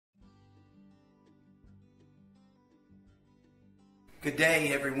Good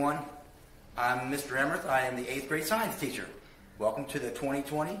day, everyone. I'm Mr. Emmerth. I am the 8th grade science teacher. Welcome to the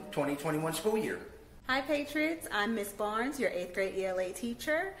 2020-2021 school year. Hi Patriots, I'm Miss Barnes, your 8th grade ELA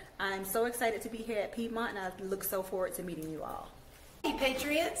teacher. I'm so excited to be here at Piedmont and I look so forward to meeting you all. Hey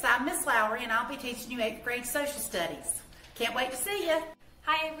Patriots, I'm Miss Lowry and I'll be teaching you 8th grade social studies. Can't wait to see you.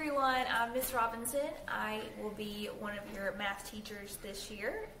 Hi everyone, I'm Miss Robinson. I will be one of your math teachers this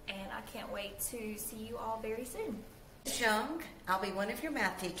year and I can't wait to see you all very soon. Miss Young, I'll be one of your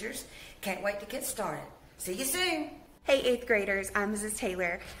math teachers. Can't wait to get started. See you soon. Hey 8th graders, I'm Mrs.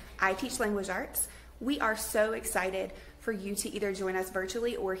 Taylor. I teach language arts. We are so excited for you to either join us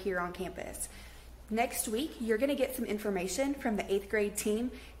virtually or here on campus. Next week, you're going to get some information from the 8th grade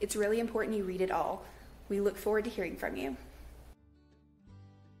team. It's really important you read it all. We look forward to hearing from you.